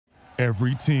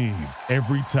Every team,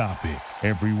 every topic,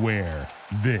 everywhere.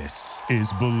 This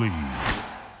is Believe.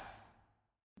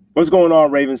 What's going on,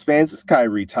 Ravens fans? It's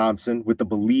Khari Thompson with the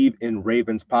Believe in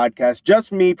Ravens podcast.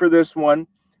 Just me for this one.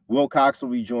 Will Cox will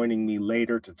be joining me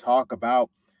later to talk about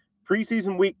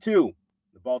preseason week 2.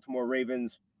 The Baltimore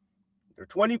Ravens, their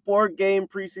 24-game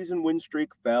preseason win streak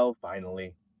fell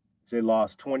finally. They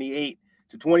lost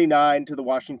 28-29 to the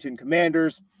Washington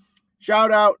Commanders.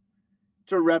 Shout out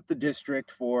to Rep the District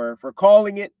for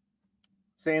calling it,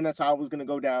 saying that's how it was going to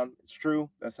go down. It's true.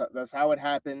 That's how it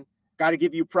happened. Got to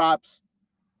give you props,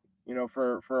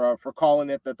 for calling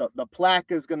it. That the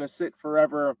plaque is going to sit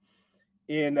forever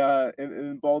in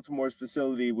Baltimore's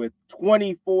facility with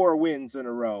 24 wins in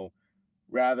a row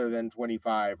rather than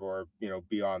 25 or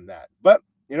beyond that. But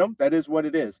that is what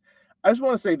it is. I just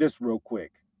want to say this real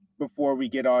quick before we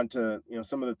get on to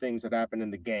some of the things that happened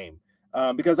in the game.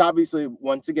 Because obviously,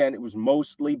 once again, it was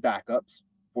mostly backups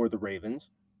for the Ravens,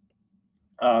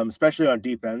 especially on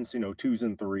defense, 2s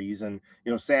and 3s. And,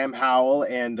 Sam Howell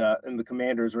and the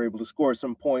Commanders were able to score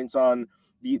some points on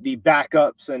the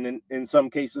backups and in some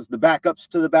cases the backups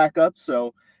to the backups.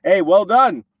 So, hey, well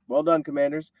done. Well done,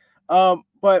 Commanders.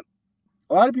 But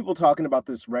a lot of people talking about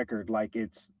this record like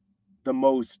it's the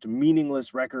most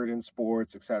meaningless record in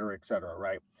sports, et cetera,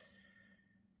 right?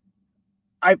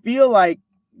 I feel like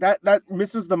that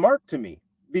misses the mark to me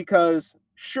because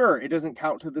sure, it doesn't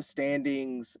count to the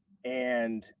standings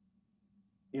and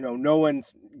no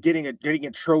one's getting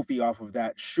a trophy off of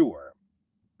that, sure.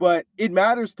 But it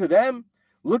matters to them.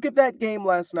 Look at that game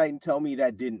last night and tell me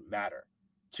that didn't matter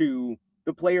to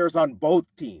the players on both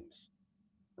teams,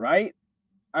 right?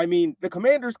 I mean, the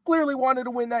Commanders clearly wanted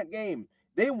to win that game.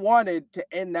 They wanted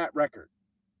to end that record.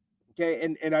 Okay,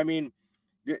 and I mean,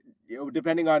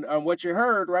 depending on what you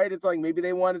heard, right? It's like maybe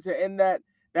they wanted to end that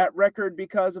record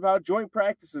because of how joint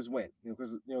practices went.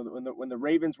 Because when the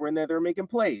Ravens were in there, they were making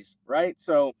plays, right?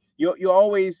 So you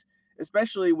always,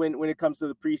 especially when it comes to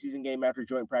the preseason game after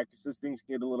joint practices, things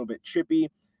get a little bit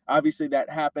chippy. Obviously, that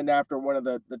happened after one of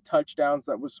the touchdowns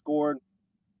that was scored,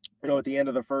 at the end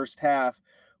of the first half,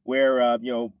 where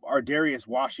our Darius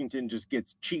Washington just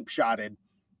gets cheap shotted,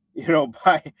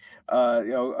 by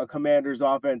a Commander's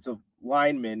offensive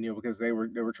lineman, because they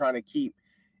were trying to keep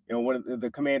one of the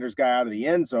Commanders guy out of the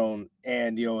end zone,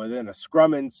 and then a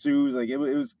scrum ensues. Like it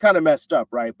was kind of messed up,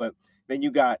 right? But then you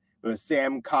got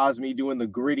Sam Cosmi doing the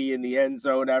gritty in the end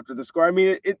zone after the score. I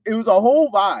mean, it was a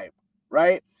whole vibe,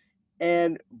 right?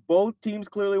 And both teams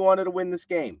clearly wanted to win this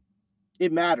game.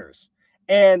 It matters,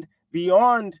 and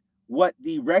beyond what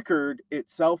the record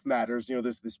itself matters,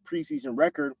 this preseason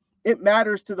record, it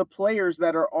matters to the players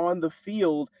that are on the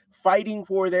field fighting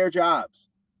for their jobs,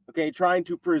 okay, trying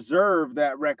to preserve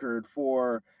that record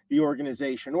for the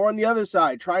organization, or on the other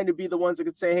side, trying to be the ones that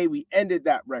could say, hey, we ended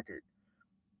that record.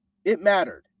 It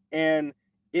mattered, and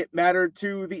it mattered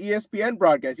to the ESPN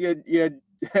broadcast. You had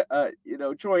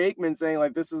Troy Aikman saying,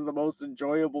 like, this is the most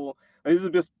enjoyable, this is the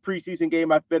best preseason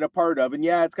game I've been a part of. And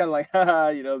yeah, it's kind of like,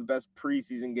 the best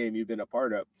preseason game you've been a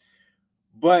part of.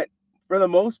 But for the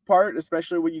most part,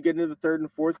 especially when you get into the third and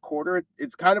fourth quarter,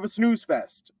 it's kind of a snooze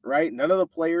fest, right? None of the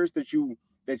players that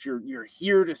you're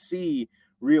here to see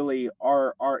really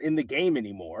are in the game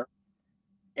anymore.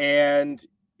 And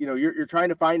you're trying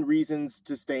to find reasons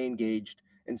to stay engaged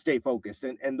and stay focused.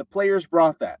 And the players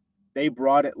brought that. They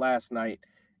brought it last night.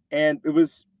 And it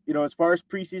was, as far as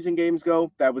preseason games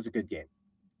go, that was a good game.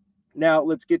 Now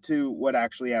let's get to what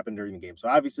actually happened during the game. So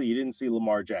obviously you didn't see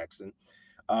Lamar Jackson.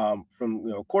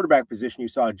 From quarterback position, you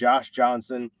saw Josh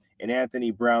Johnson and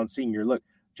Anthony Brown Sr. Look,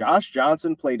 Josh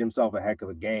Johnson played himself a heck of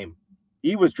a game.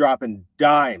 He was dropping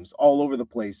dimes all over the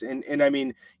place. And I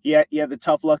mean, he had the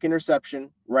tough luck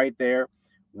interception right there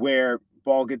where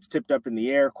ball gets tipped up in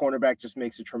the air. Cornerback just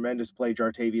makes a tremendous play.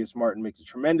 Jartavius Martin makes a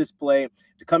tremendous play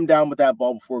to come down with that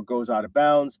ball before it goes out of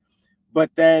bounds.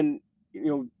 But then,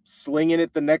 slinging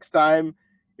it the next time,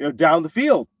 down the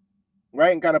field,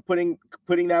 right? And kind of putting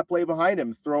that play behind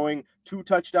him, throwing 2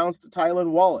 touchdowns to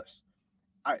Tylan Wallace,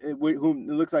 whom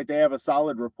it looks like they have a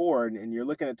solid rapport. And you're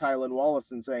looking at Tylan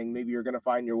Wallace and saying, maybe you're going to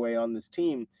find your way on this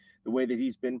team the way that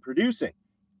he's been producing.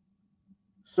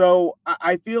 So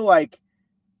I feel like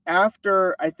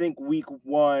after, I think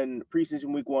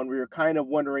preseason week one, we were kind of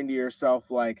wondering to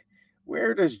yourself, like,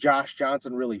 where does Josh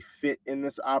Johnson really fit in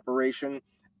this operation?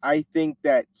 I think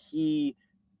that he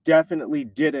definitely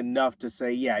did enough to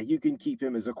say, yeah, you can keep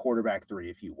him as a quarterback 3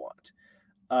 if you want.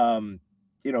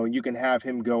 You can have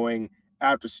him going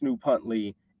after Snoop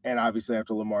Huntley and obviously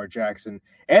after Lamar Jackson.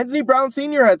 Anthony Brown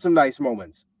Sr. had some nice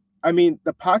moments. I mean,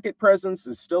 the pocket presence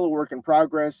is still a work in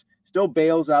progress, still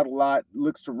bails out a lot,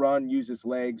 looks to run, use his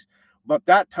legs. but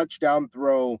that touchdown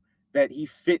throw that he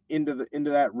fit into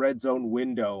that red zone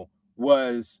window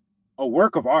was a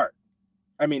work of art.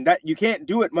 I mean, that you can't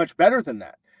do it much better than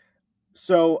that.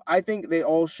 So I think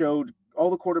all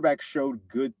the quarterbacks showed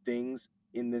good things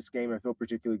in this game. I feel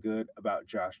particularly good about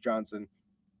Josh Johnson.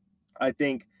 I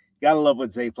think you gotta love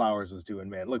what Zay Flowers was doing,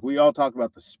 man. Look, we all talk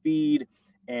about the speed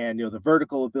and the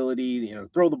vertical ability,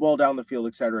 throw the ball down the field,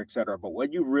 et cetera, et cetera. But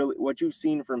what you've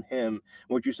seen from him,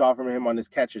 what you saw from him on his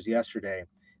catches yesterday,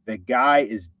 the guy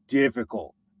is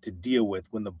difficult to deal with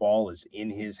when the ball is in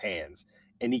his hands.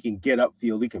 And he can get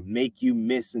upfield, he can make you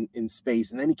miss in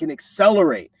space, and then he can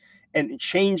accelerate and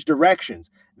change directions.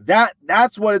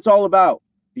 That's what it's all about.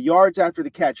 The yards after the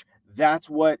catch, that's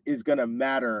what is gonna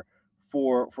matter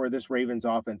for this Ravens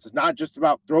offense. It's not just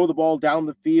about throw the ball down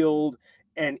the field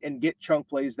and get chunk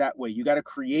plays that way. You got to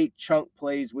create chunk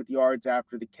plays with yards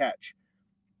after the catch.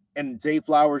 And Zay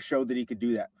Flowers showed that he could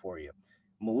do that for you.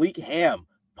 Malik Ham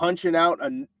punching out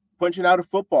a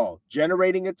football,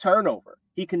 generating a turnover.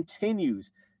 He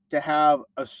continues to have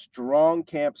a strong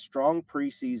camp, strong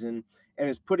preseason, and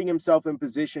is putting himself in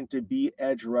position to be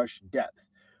edge rush depth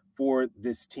for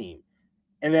this team.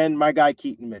 And then my guy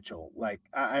Keaton Mitchell, like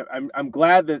I'm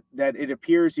glad that it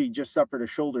appears he just suffered a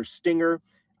shoulder stinger.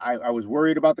 I was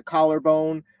worried about the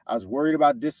collarbone. I was worried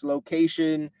about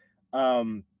dislocation,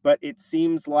 but it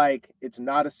seems like it's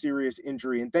not a serious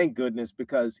injury, and thank goodness,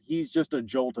 because he's just a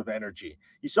jolt of energy.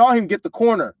 You saw him get the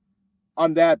corner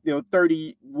on that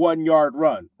 31-yard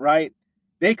run, right?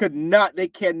 They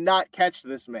cannot catch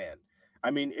this man.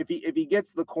 I mean, if he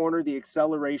gets the corner, the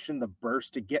acceleration, the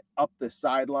burst to get up the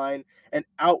sideline and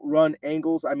outrun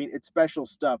angles, I mean, it's special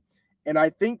stuff. And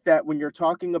I think that when you're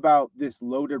talking about this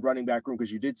loaded running back room,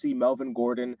 because you did see Melvin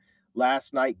Gordon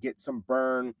last night get some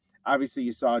burn. Obviously,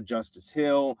 you saw Justice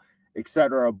Hill,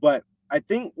 etc. But I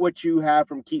think what you have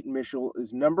from Keaton Mitchell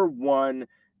is, number one,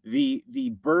 the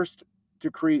burst to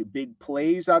create big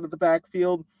plays out of the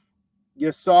backfield.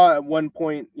 You saw at one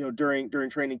point, during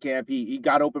training camp, he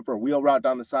got open for a wheel route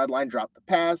down the sideline, dropped the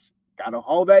pass. Got to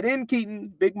haul that in,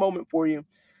 Keaton. Big moment for you.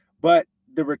 But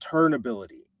the return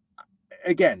ability,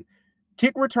 again,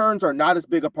 kick returns are not as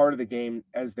big a part of the game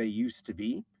as they used to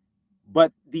be.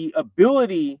 But the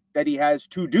ability that he has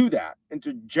to do that and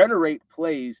to generate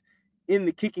plays in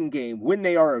the kicking game when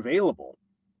they are available,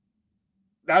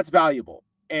 that's valuable.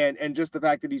 And just the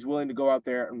fact that he's willing to go out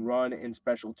there and run in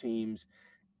special teams.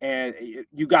 And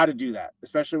you got to do that,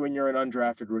 especially when you're an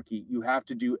undrafted rookie. You have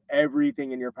to do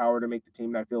everything in your power to make the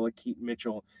team. And I feel like Keaton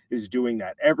Mitchell is doing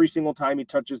that. Every single time he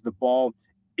touches the ball,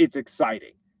 it's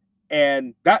exciting.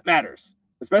 And that matters,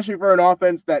 especially for an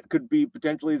offense that could be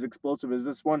potentially as explosive as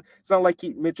this one. It's not like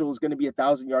Keaton Mitchell is going to be a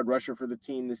 1,000-yard rusher for the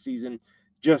team this season.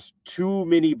 Just too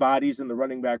many bodies in the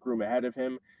running back room ahead of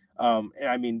him. And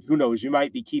I mean, who knows? You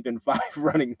might be keeping 5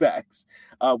 running backs,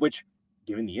 which,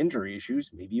 given the injury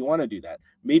issues, maybe you want to do that.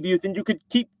 Maybe you think you could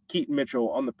keep Keaton Mitchell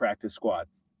on the practice squad.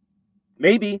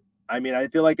 Maybe. I mean, I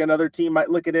feel like another team might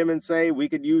look at him and say, we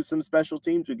could use some special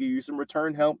teams. We could use some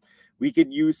return help. We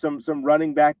could use some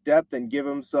running back depth and give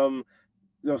him some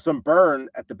burn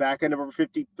at the back end of a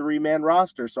 53-man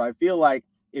roster. So I feel like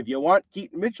if you want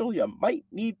Keaton Mitchell, you might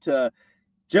need to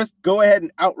just go ahead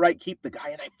and outright keep the guy.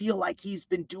 And I feel like he's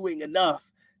been doing enough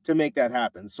to make that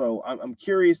happen. So I'm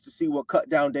curious to see what cut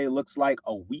down day looks like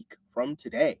a week from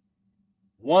today.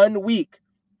 1 week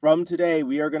from today,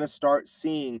 we are going to start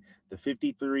seeing the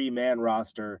 53-man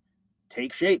roster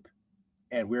take shape.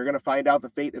 And we're going to find out the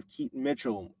fate of Keaton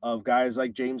Mitchell, of guys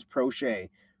like James Prochet,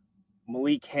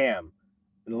 Malik Ham,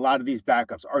 and a lot of these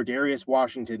backups. Ardarius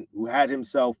Washington, who had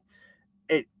himself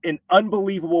an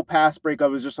unbelievable pass breakup.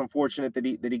 It was just unfortunate that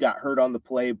he got hurt on the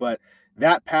play, but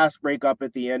that pass breakup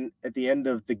at the end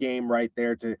of the game right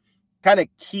there to kind of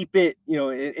keep it,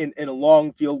 in a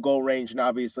long field goal range. And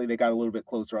obviously they got a little bit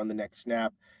closer on the next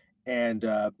snap. And,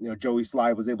 Joey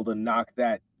Sly was able to knock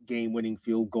that game-winning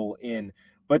field goal in.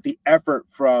 But the effort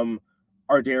from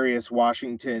Ardarius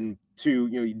Washington to,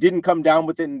 he didn't come down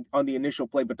with it on the initial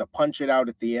play, but to punch it out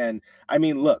at the end. I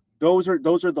mean, look, those are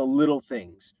the little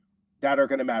things that are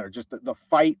going to matter. Just the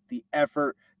fight, the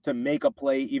effort to make a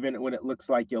play, even when it looks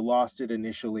like you lost it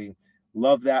initially.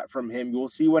 Love that from him. We'll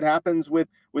see what happens with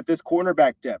this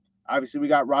cornerback depth. Obviously, we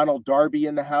got Ronald Darby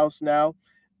in the house now,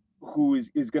 who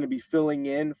is going to be filling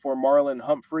in for Marlon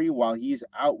Humphrey while he's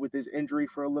out with his injury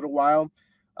for a little while.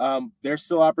 There's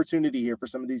still opportunity here for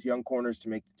some of these young corners to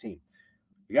make the team.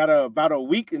 We got about a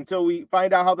week until we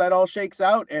find out how that all shakes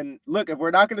out. And look, if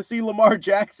we're not going to see Lamar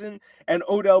Jackson and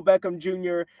Odell Beckham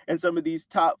Jr. and some of these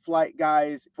top flight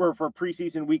guys for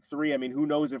preseason week 3, I mean, who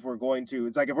knows if we're going to?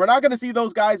 It's like, if we're not going to see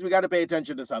those guys, we got to pay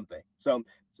attention to something. So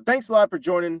thanks a lot for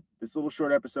joining this little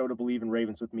short episode of Believe in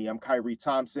Ravens with me. I'm Khari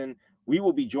Thompson. We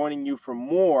will be joining you for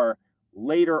more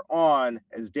later on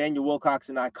as Daniel Wilcox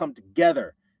and I come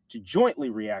together to jointly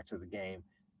react to the game.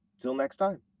 Till next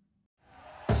time.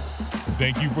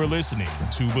 Thank you for listening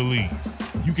to Believe.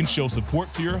 You can show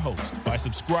support to your host by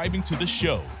subscribing to the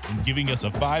show and giving us a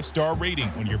 5-star rating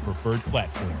on your preferred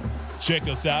platform. Check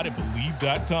us out at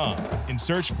Believe.com and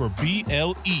search for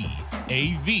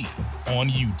BLEAV on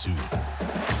YouTube.